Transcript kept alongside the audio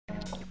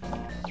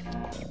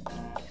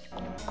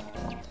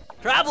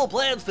Travel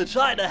plans to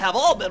China have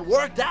all been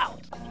worked out.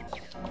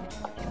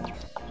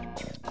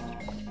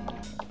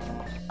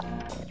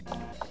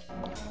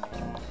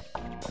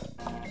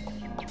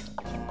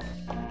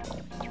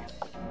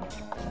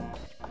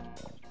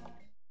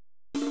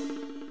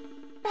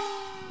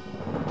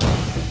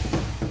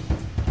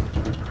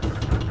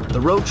 The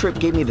road trip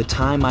gave me the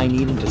time I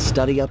needed to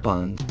study up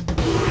on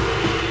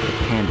the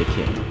Panda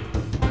King.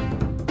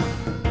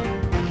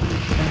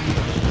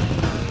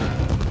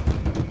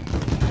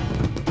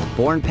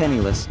 Born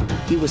penniless,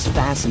 he was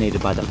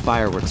fascinated by the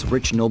fireworks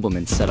rich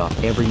noblemen set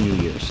off every New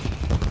Year's.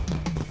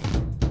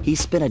 He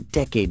spent a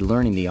decade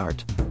learning the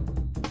art.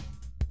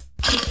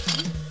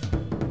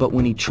 But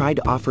when he tried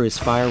to offer his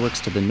fireworks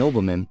to the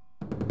noblemen,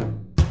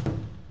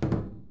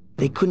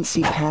 they couldn't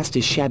see past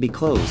his shabby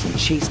clothes and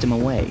chased him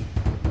away.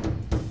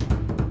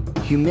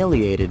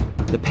 Humiliated,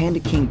 the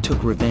Panda King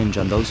took revenge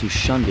on those who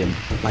shunned him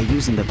by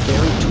using the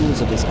very tools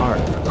of his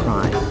art for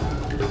crime.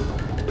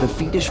 The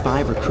Fiendish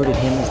Five recruited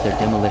him as their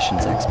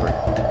demolitions expert,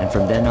 and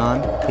from then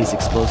on, his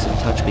explosive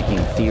touch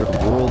became feared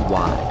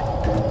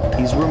worldwide.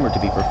 He's rumored to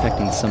be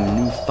perfecting some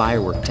new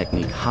firework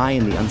technique high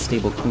in the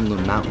unstable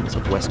Kunlun Mountains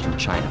of western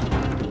China.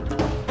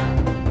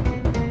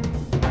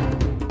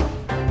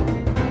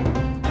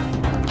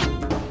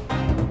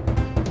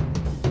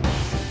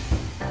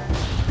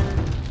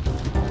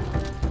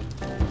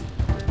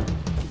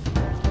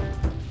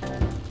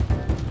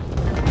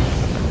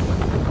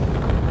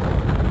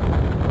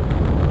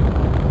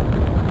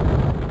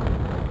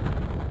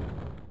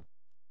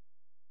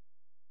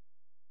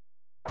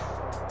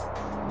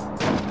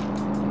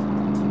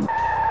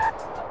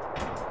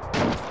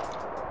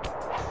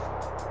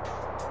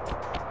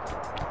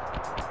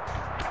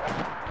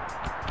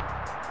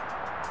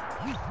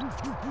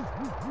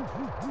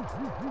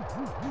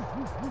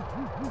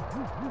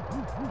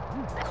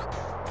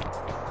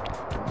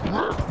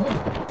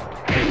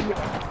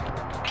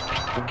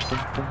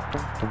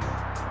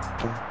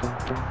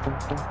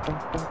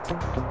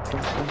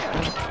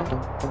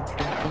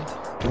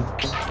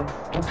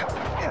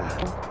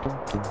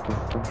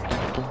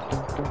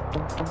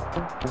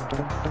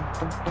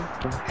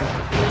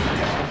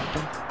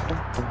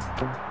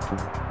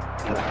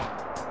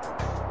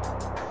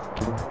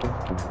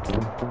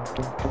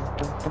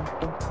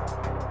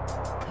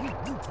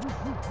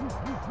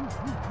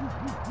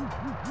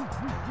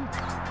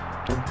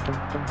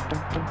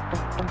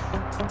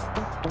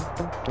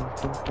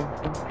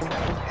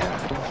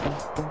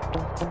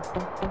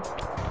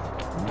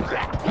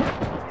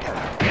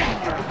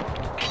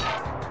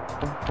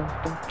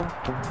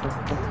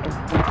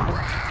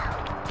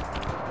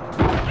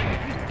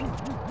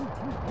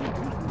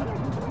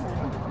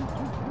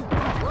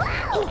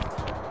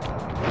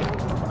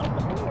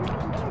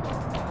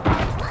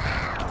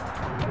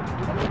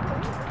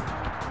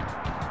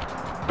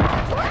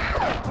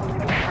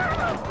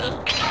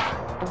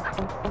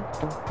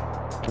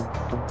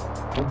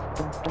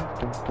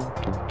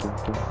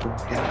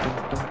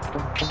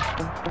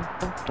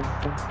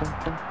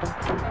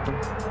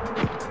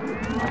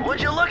 Would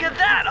you look at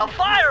that? A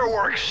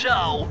fireworks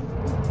show!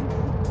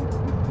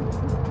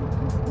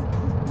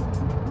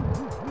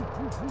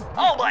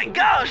 Oh my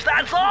gosh,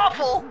 that's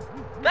awful!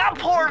 That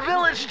poor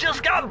village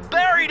just got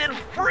buried in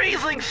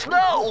freezing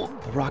snow!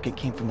 The rocket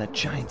came from that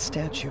giant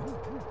statue,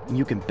 and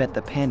you can bet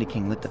the Panda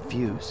King lit the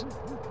fuse.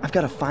 I've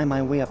got to find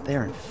my way up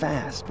there and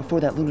fast before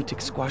that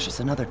lunatic squashes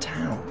another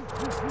town.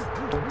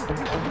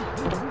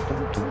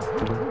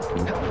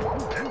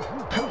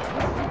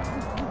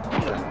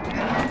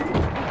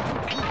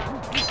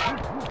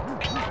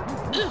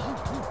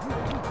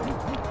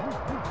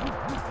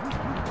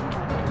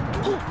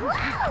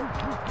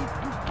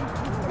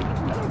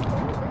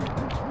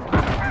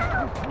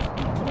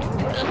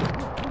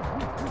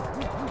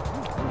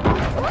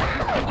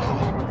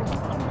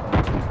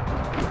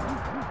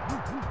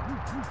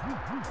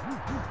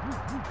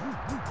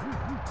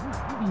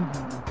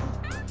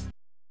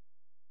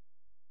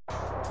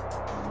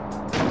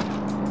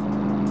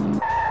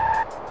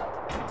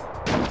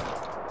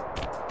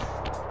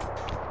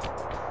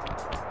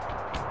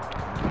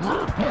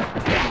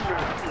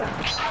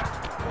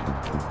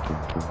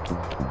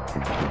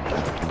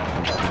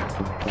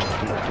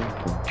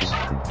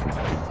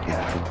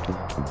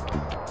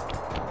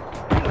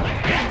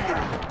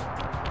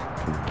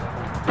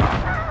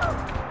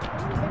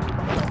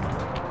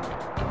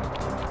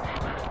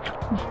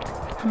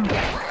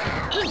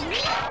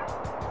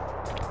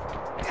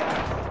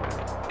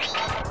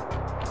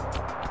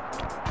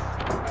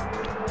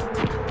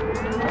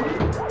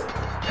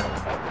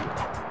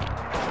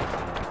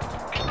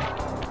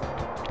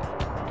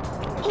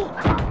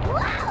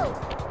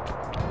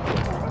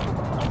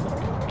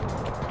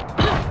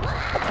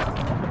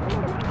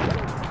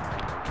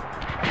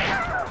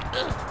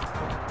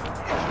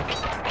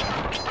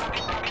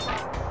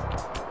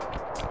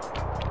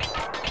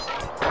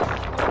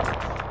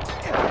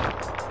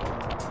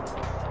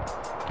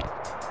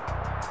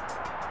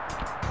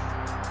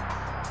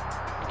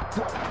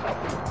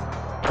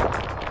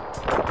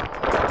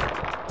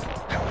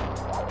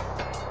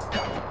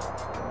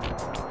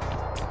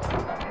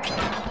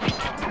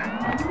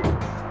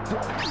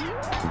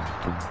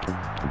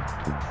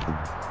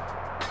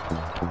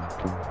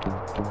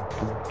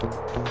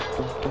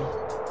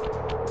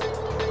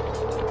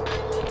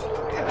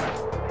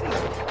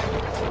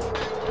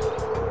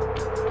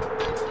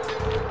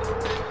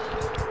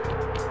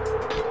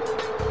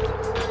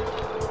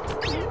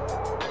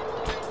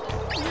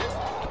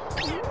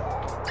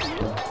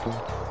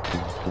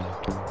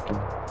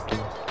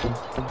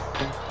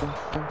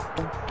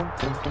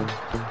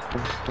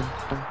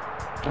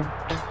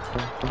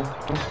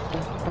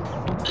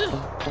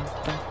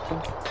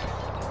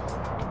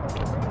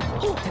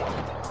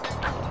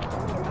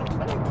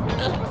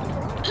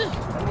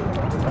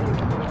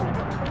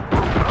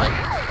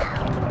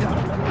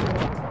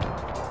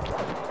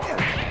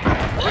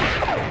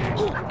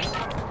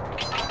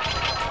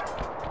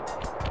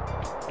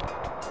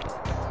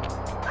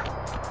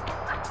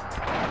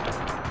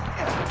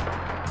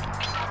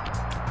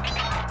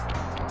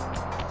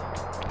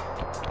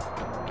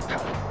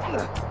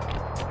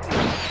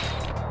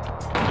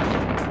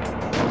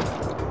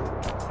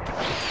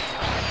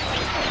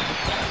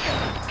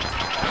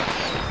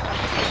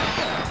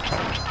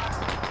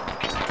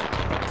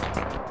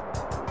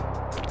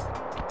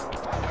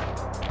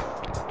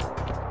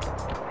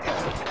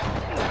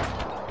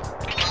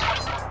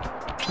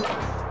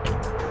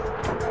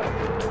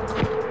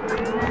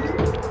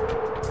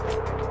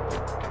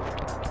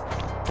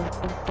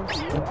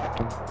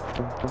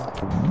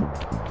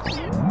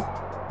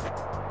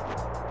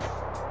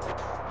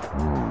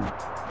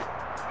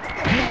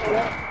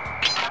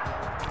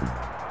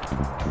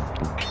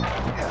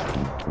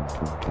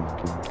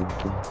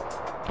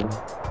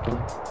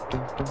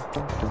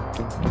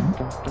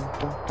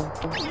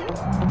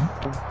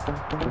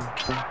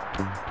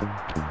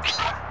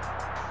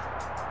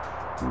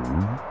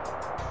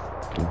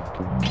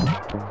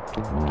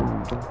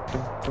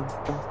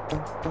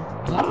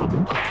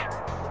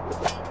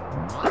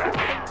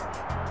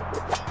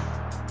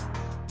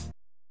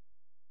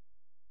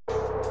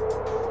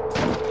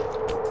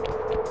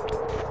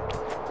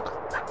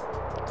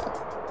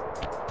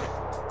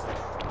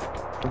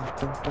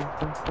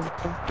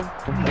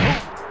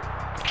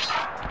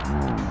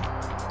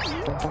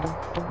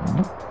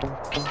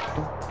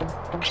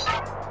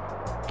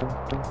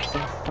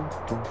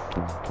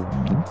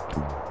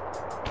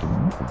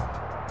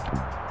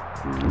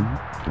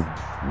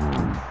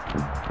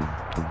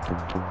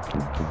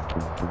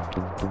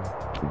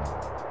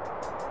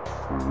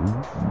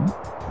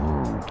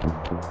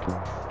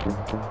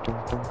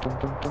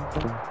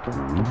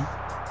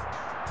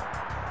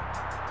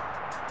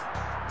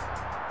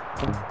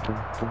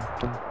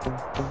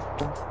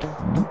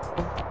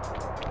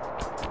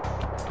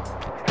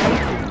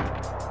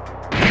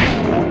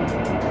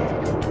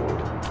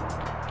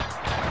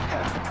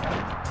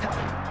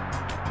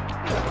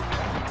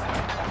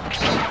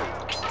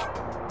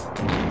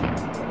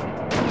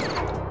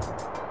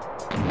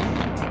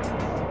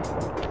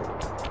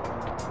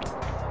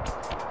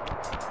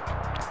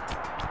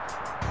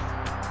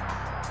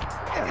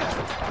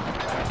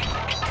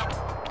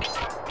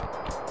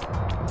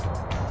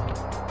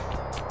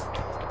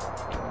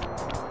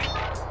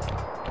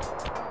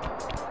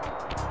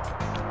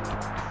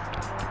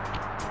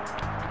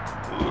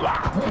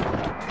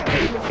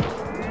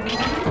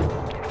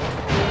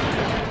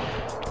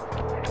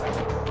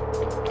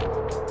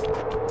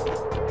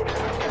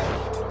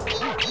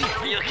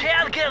 You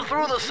can't get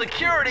through the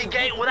security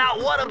gate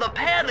without one of the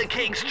Panda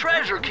King's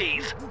treasure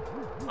keys.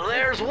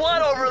 There's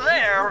one over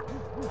there,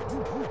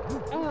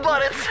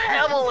 but it's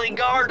heavily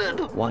guarded.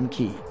 One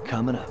key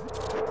coming up.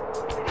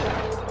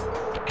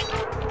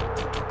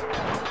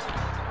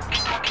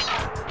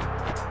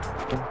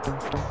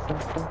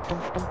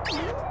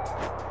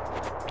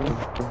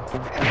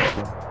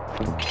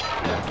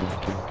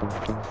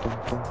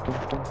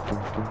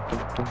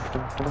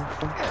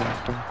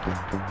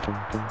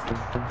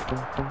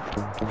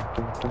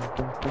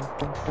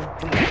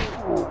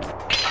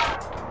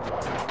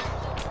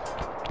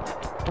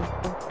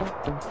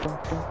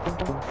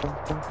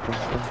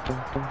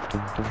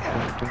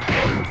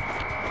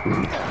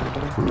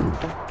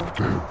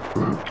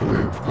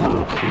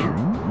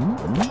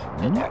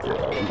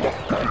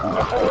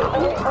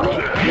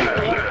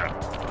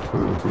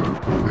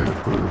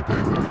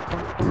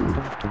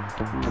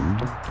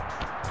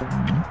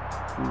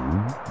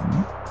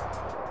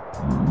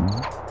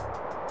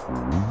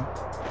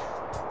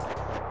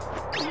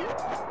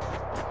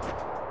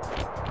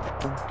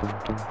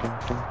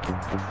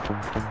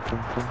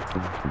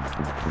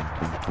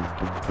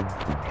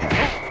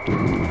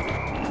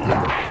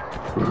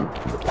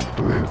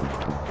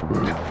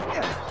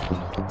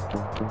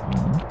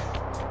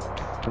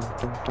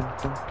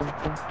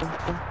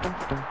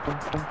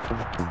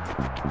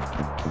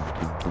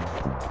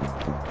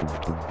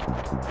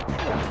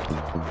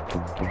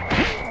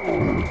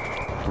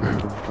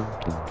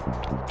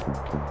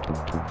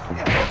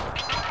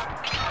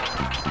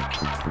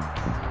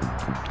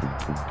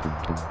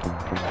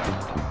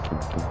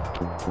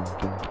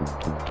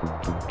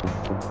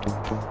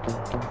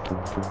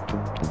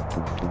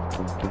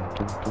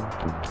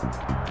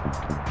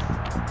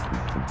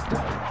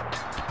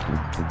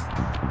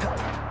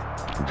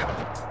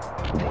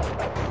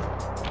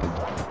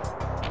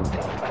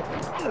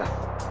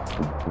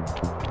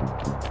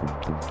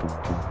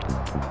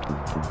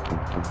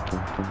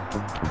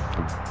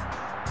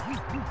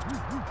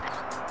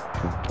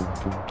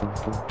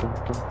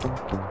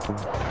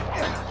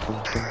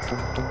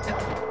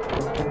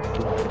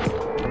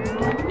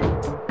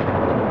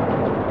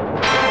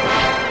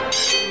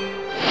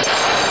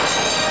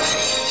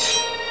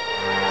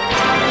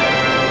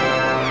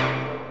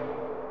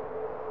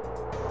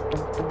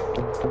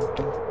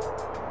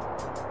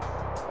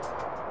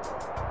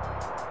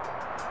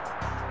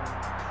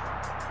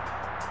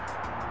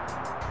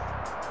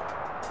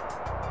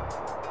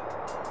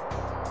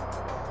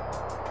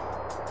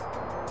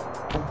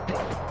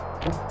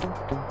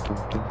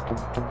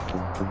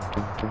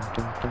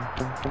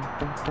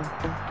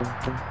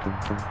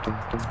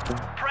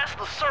 Press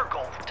the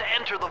circle to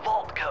enter the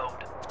vault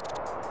code.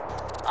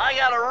 I I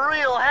got a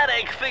real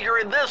headache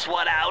figuring this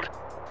one out.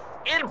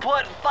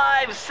 Input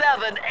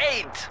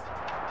 578.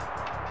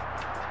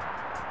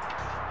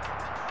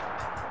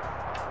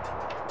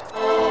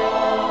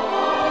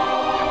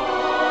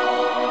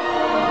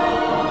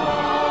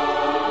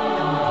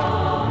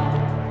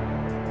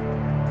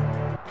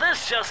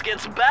 This just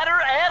gets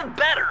better and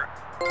better.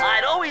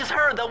 I'd always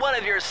heard that one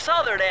of your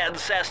southern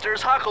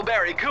ancestors,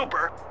 Huckleberry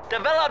Cooper,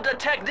 developed a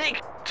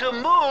technique to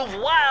move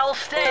while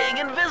staying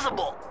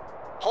invisible.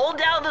 Hold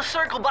down the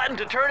circle button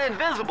to turn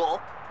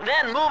invisible,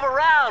 then move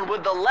around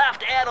with the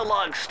left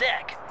analog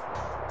stick.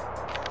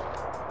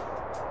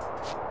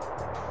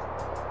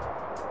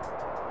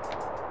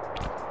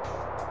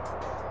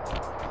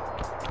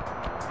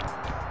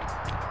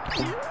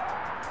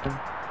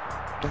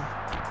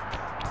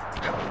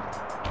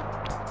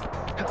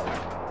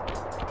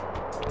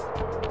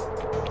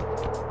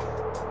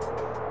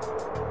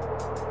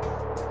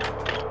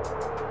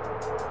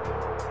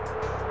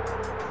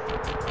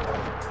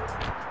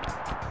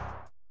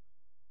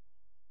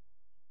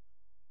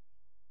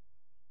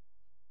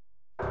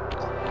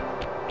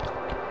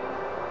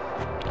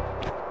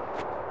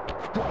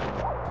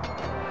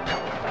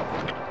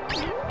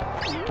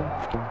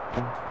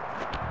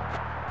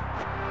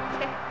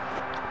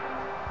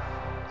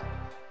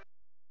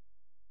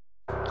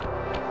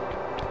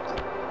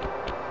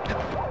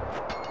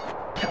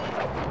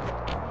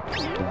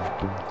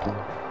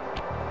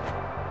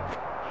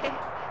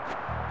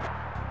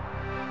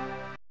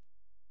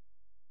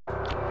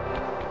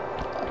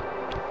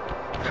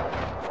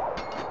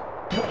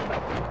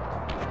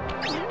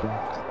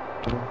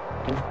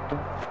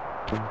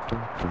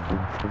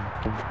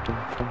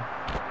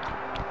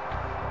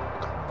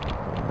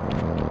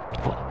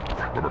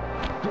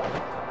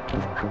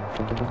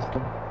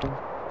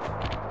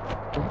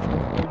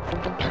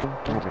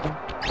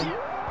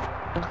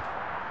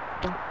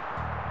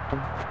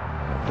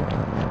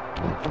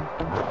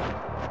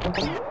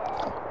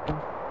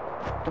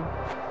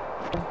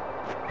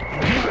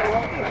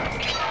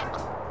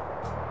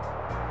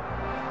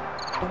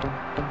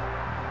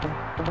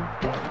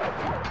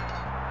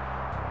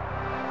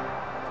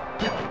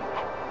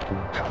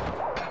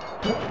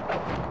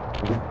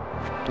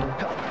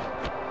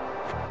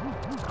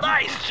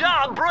 Nice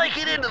job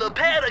breaking into the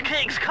Panda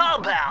King's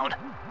compound.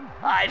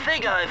 I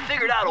think I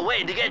figured out a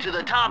way to get to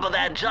the top of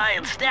that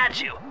giant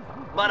statue,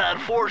 but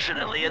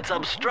unfortunately it's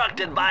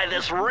obstructed by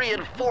this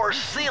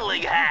reinforced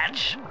ceiling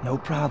hatch. No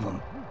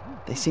problem.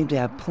 They seem to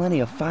have plenty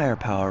of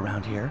firepower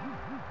around here.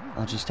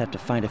 I'll just have to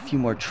find a few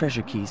more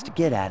treasure keys to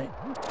get at it.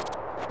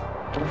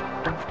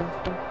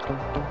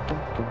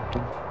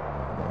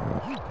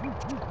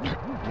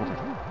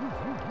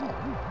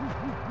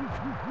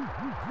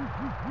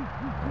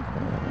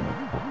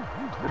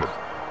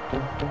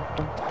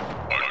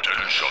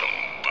 Attention,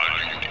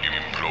 valued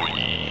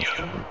employee.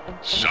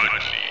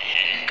 Sadly,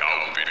 in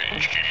Galvin,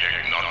 elect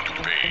not to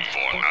pay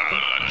for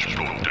avalanche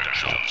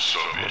protection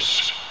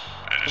service,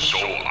 and so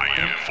I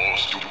am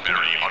forced to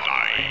bury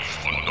alive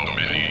under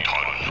many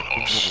tons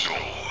of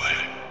snow.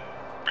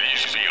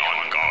 Please be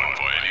on guard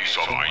for any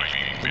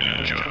surviving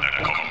villager that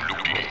come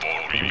looking for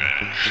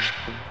revenge.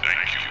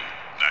 Thank you.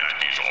 That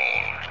is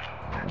all.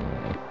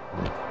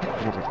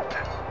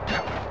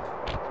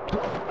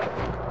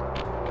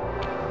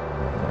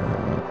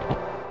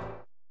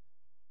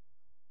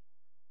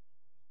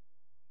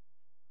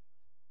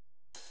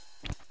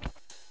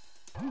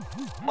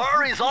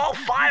 Murray's all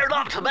fired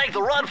up to make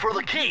the run for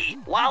the key.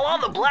 While on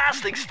the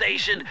blasting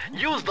station,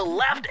 use the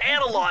left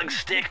analog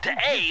stick to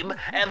aim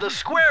and the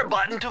square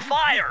button to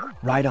fire.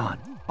 Right on.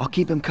 I'll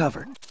keep him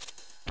covered.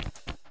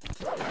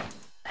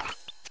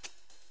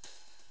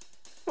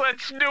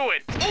 Let's do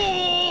it!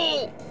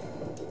 Ooh!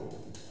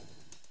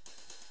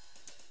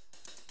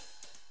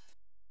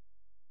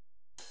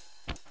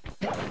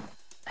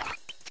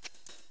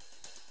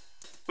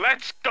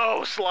 Let's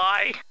go,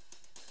 Sly!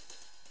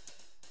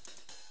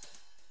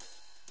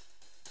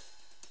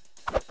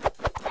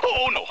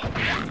 Oh no!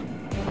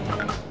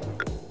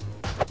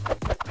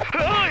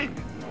 Hey!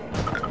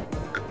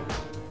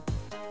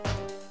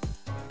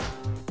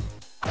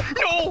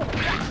 No!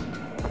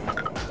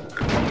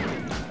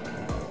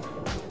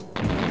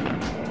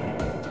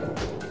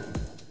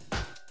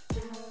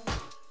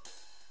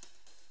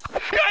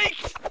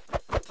 Yikes!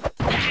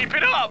 Keep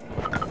it up!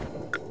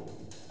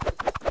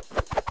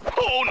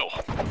 Oh no!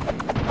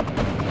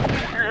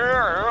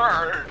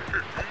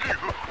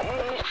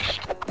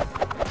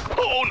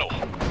 Oh no!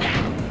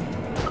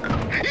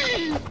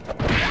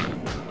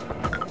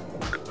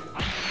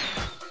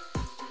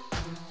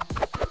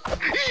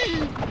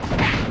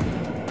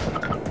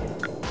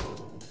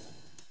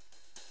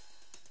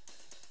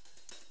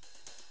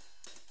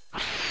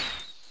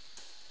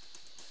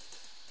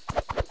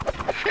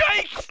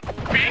 Yikes!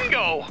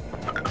 Bingo!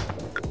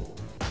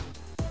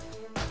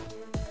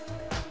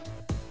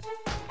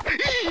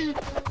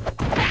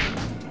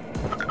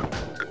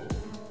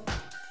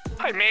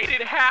 I made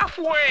it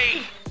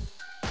halfway!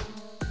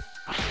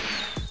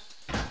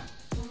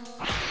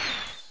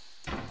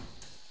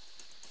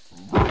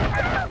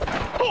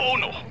 Oh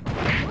no!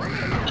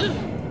 Keep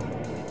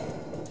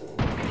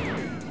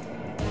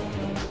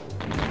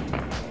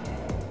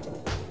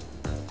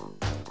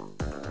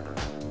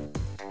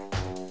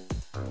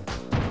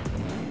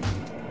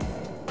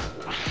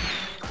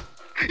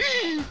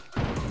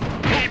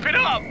it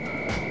up!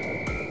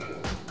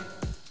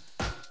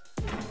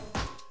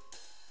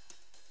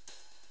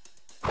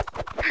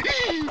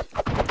 Hey!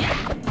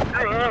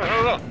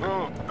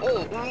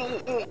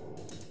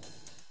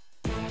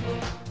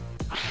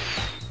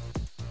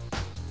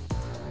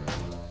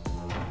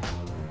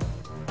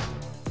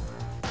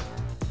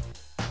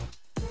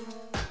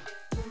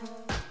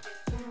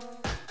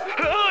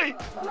 Hey!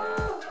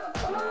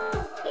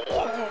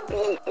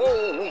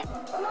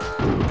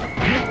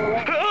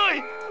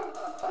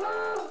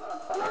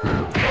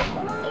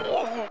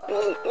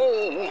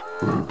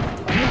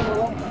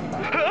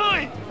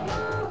 Hey!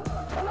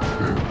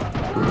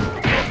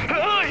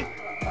 Hey!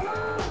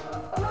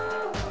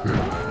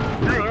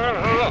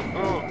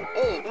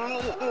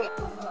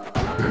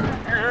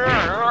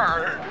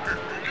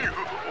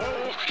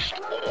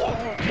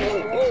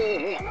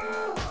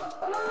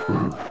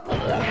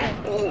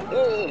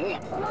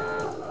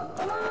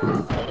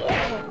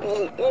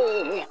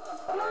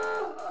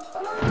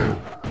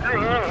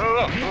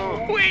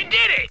 We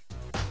did it!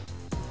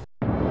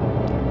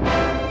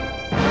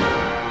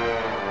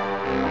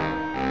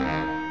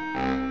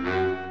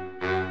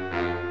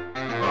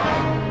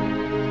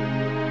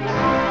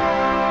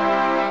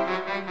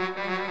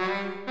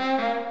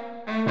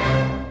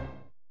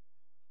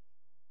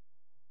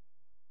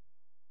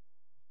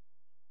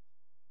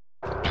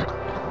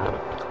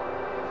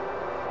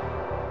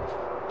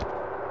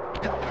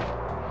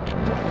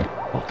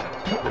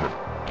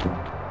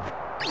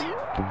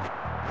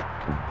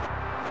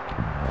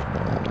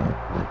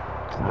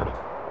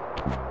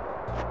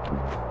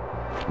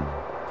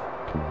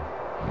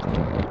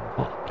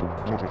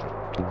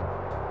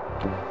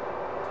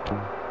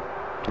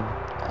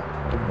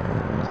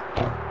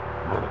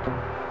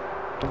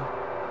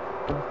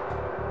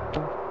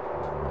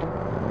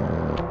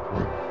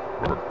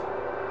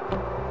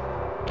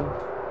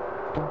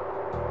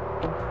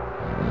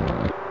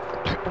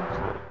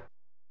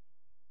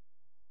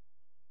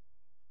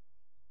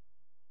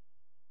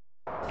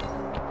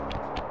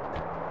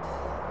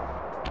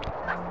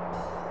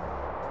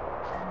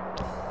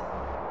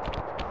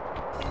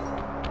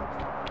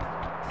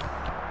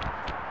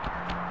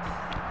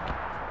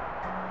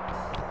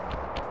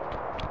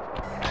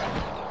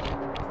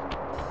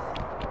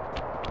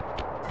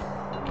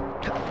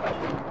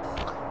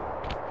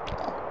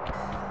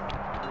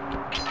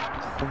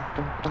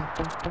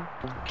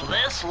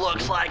 This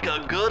looks like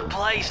a good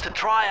place to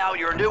try out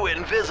your new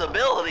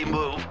invisibility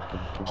move.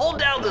 Hold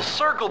down the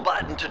circle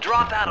button to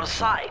drop out of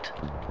sight.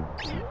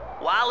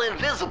 While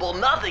invisible,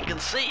 nothing can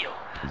see you.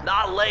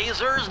 Not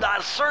lasers,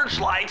 not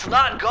searchlights,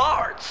 not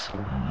guards.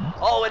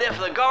 Oh, and if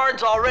the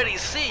guards already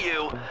see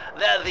you,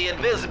 then the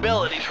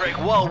invisibility trick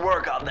won't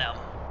work on them.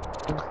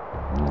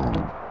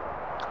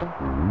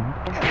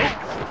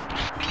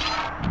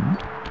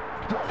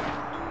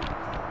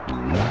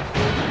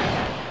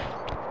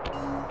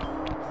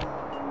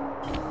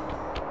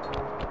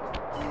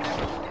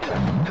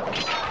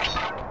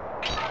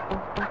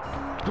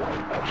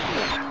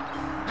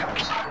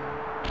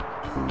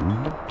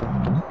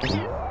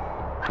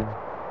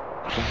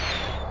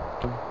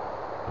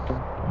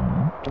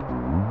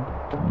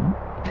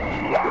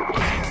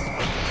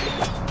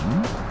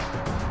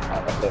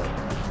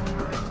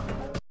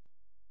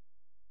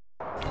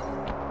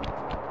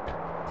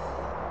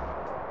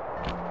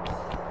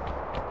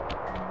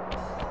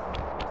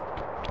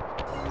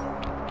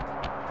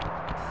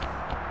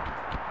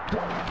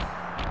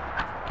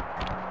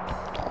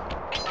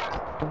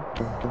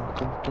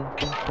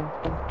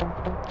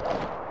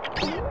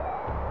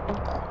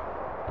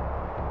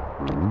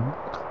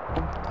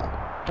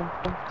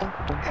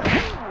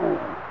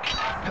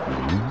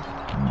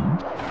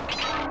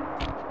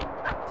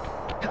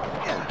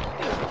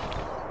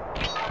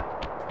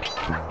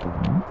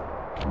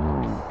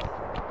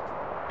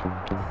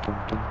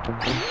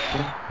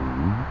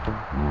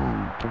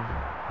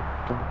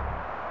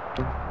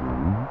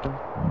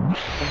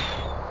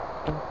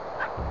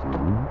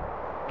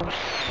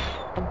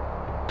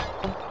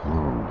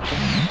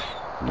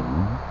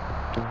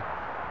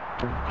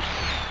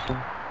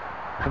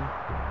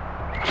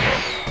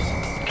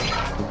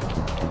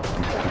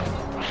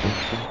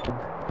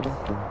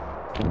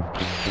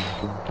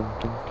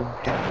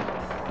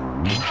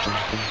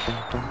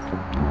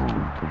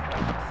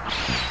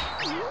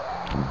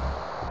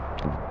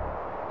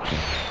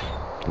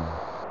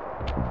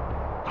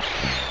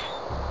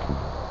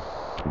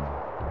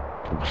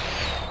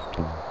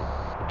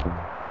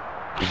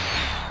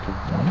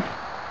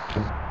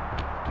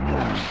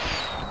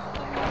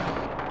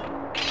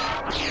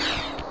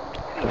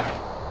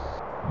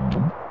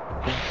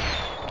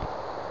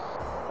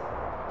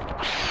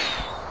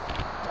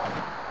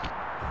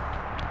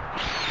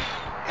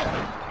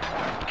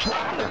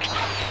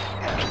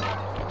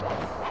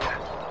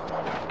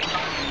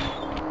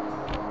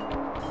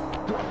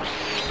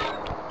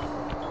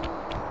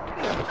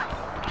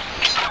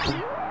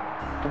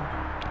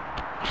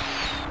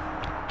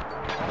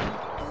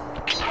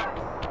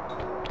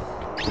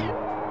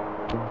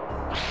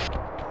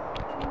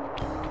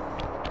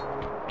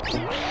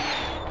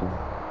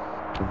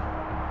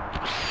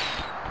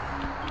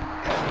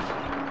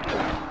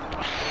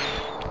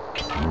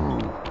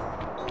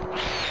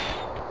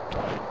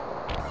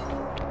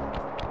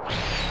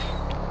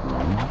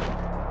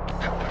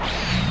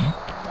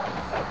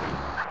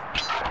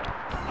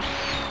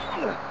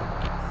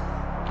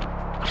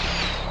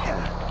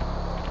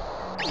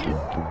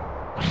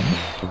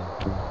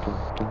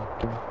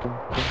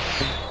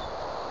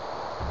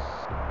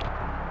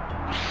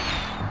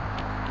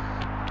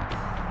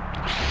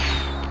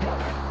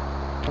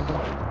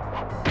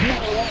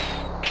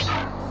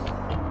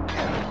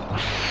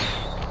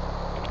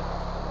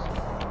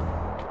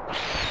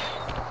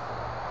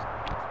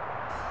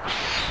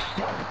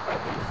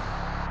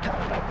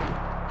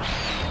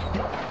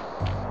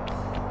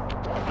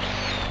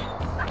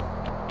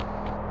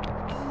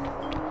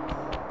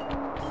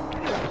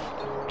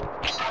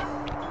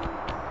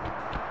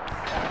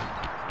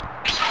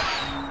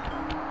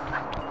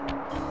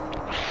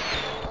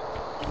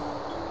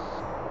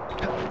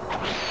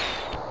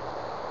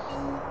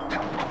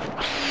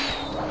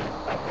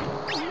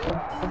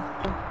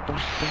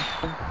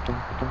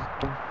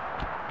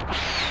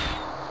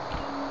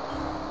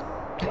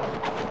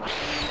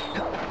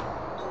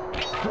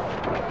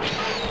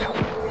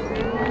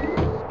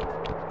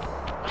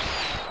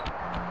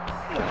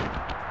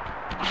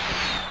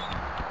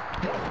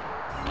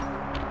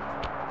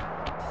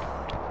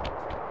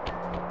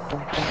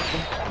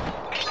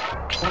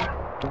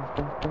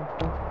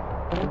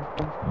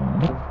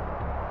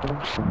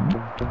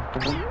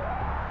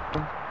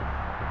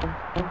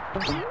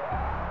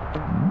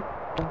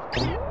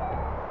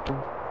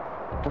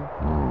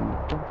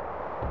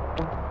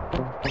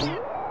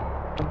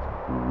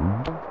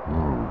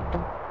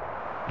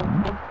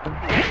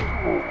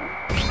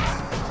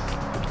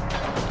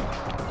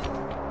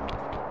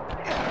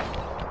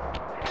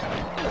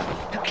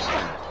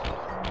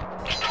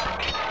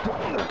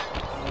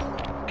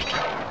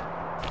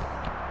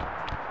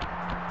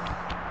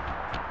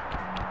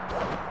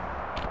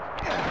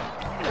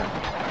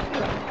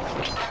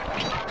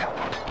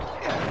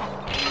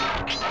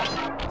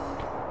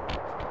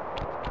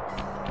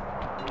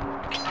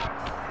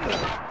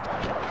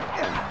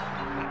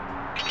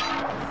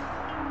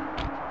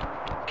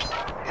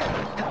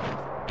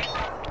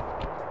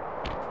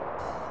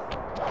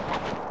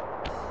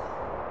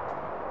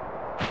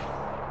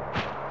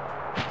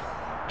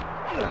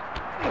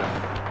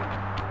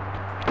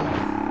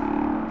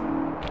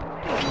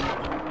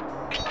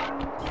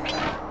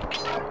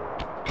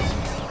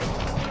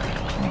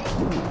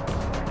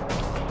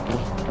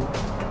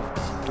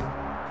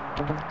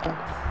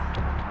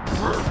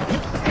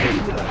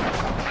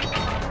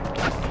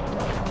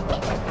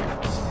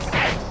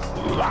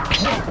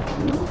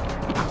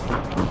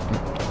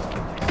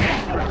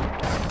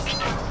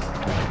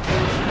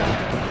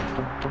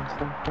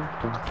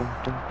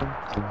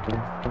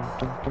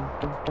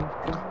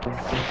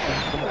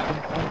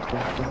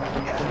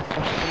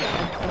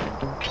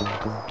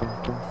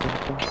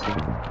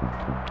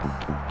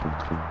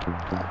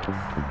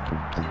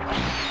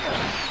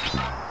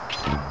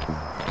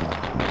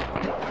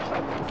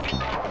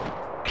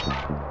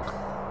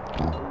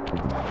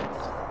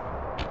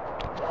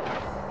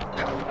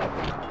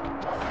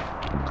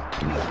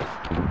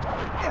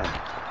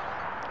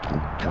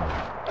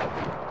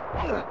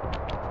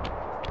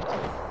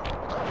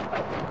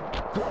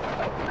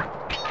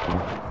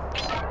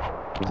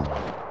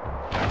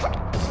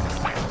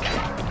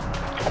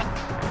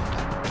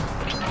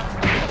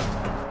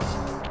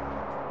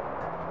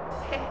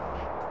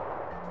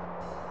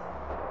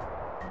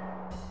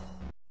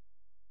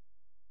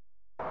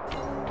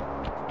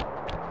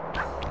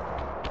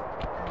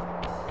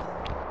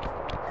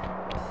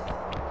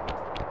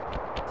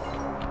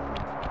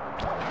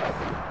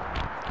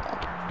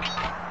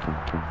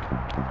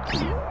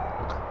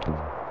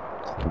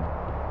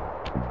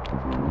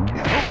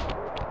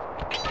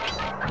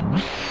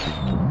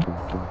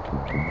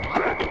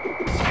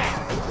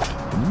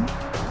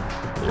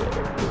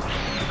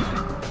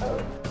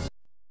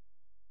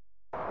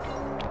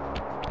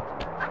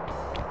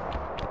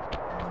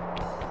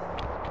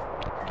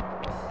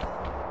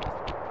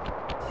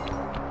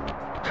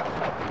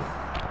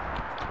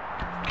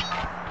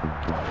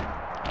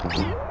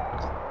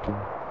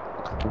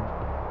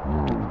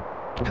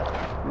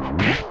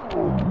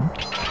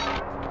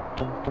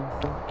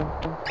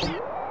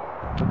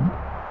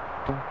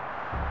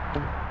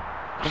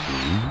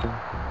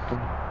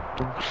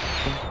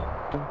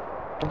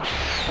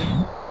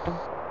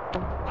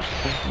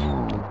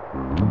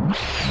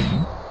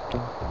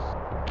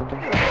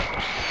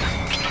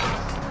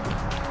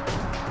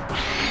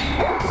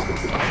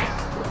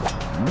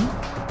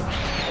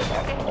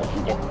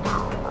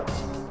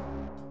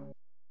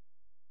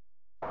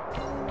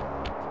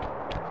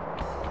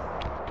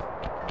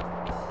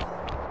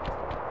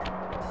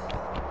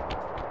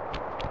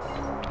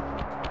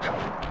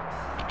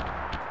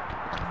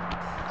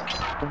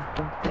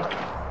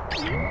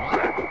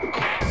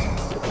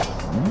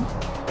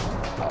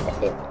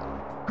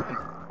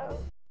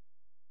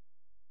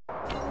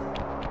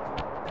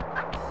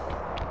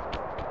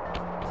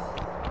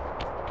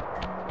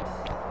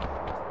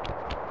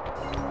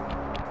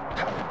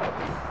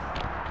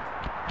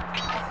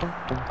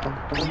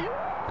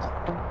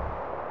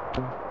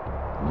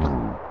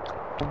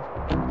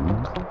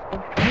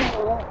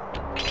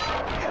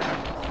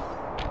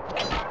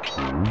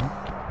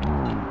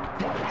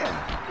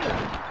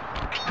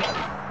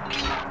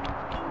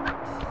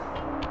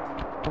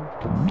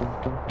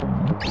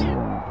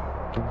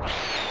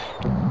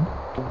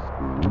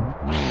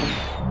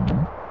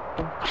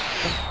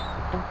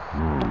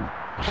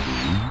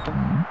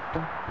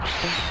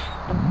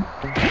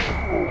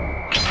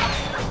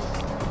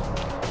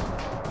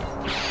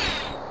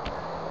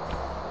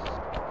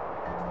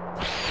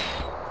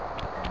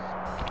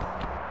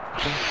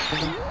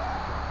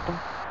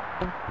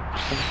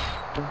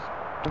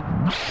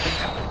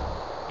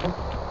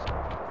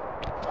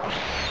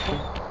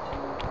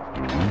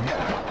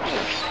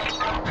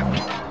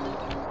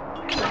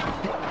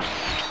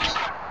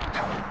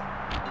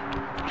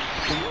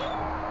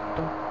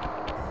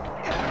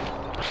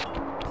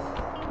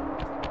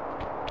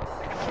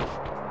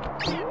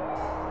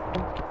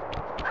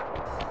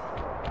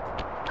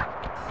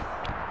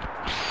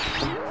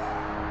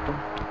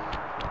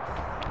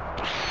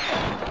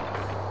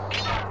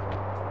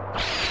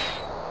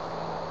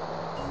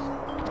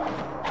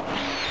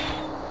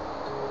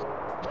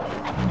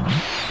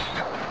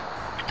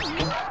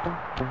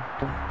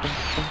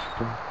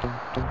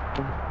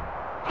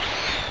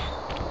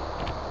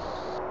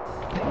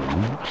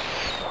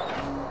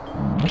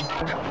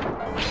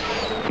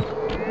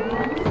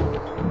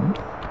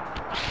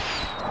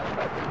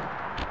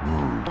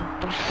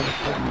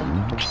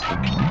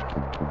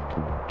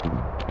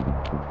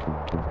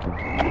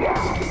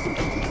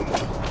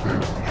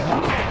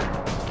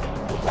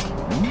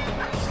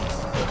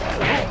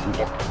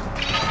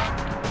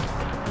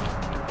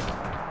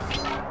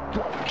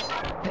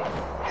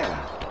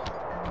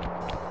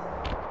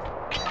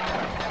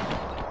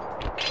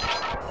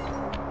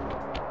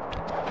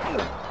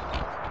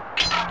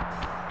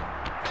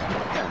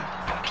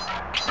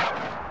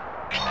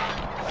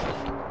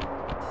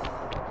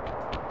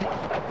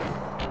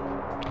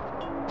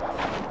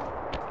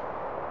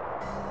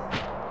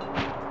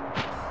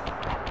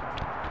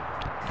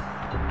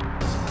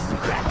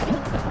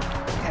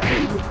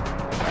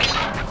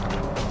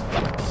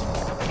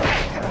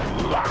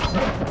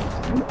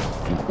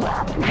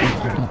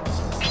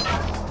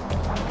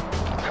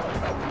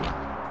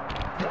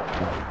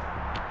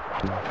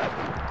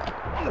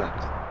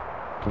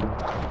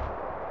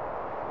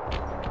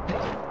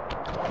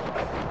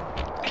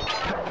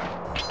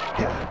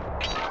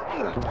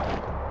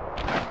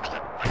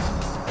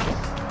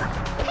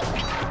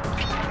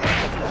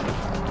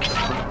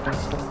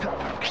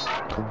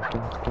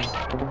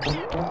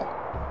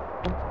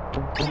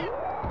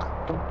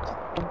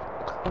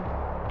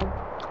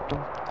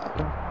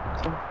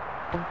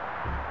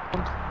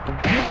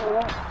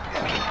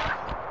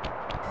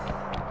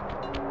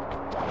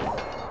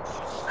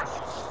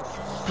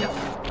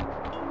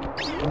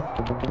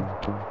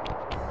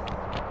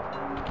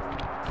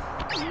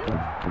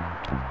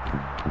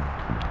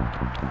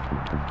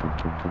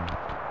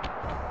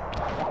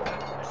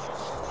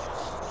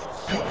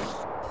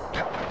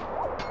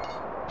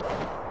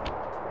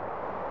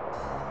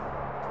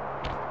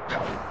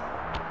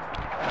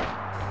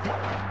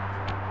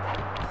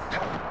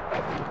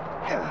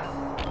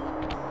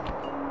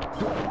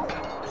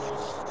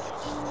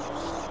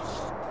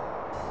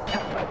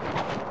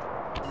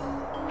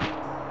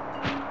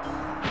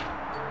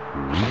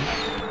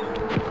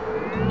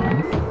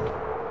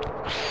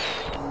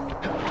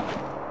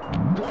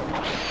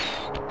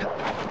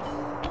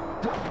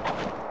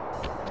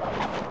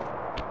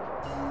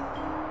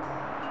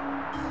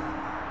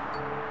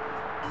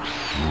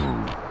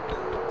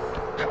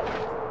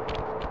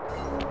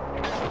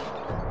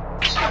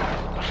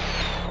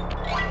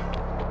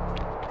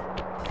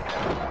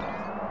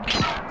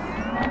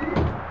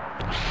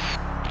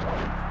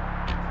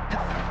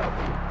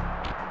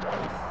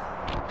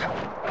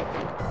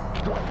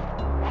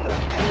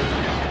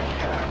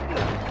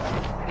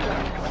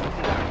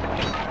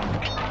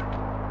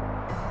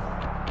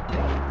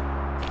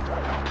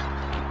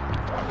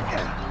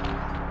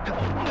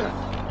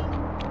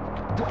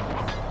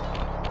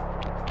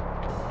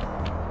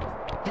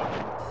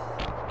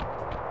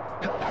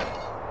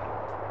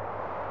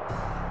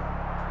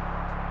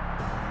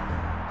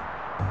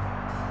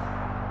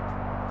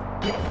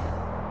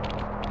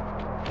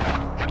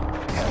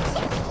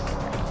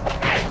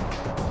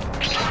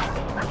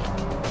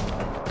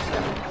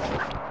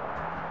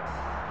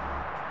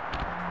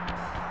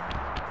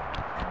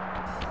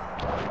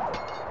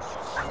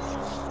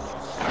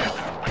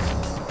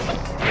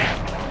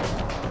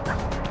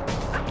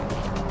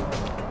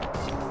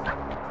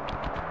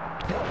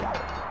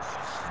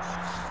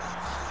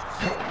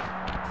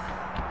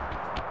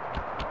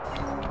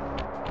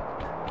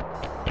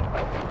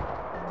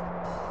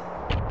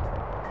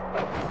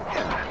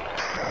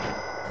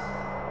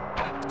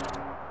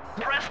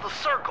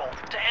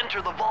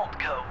 The vault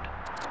code.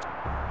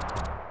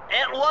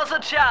 It was a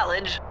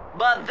challenge,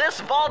 but this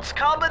vault's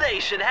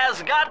combination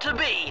has got to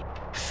be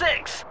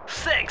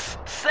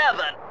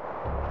 667.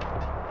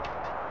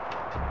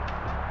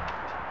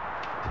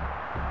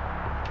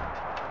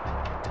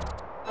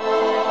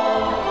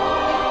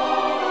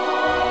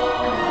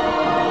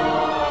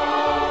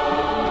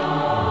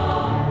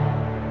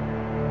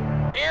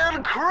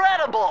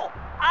 Incredible!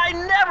 I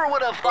never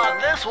would have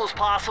thought this was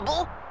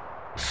possible.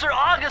 Sir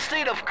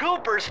Augustine of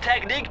Cooper's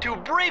technique to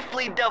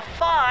briefly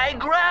defy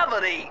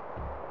gravity.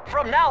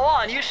 From now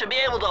on, you should be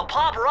able to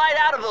pop right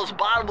out of those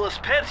bottomless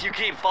pits you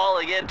keep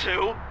falling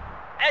into,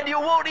 and you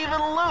won't even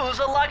lose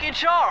a lucky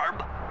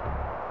charm.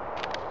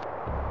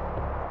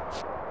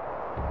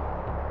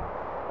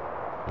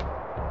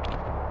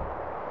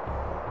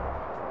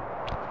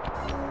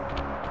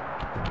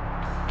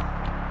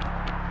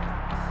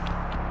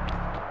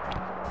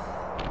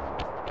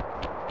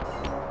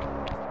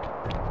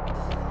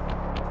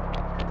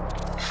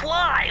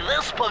 Sly,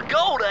 this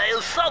pagoda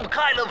is some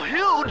kind of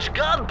huge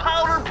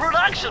gunpowder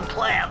production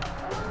plant.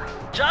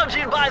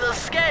 Judging by the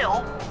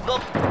scale, the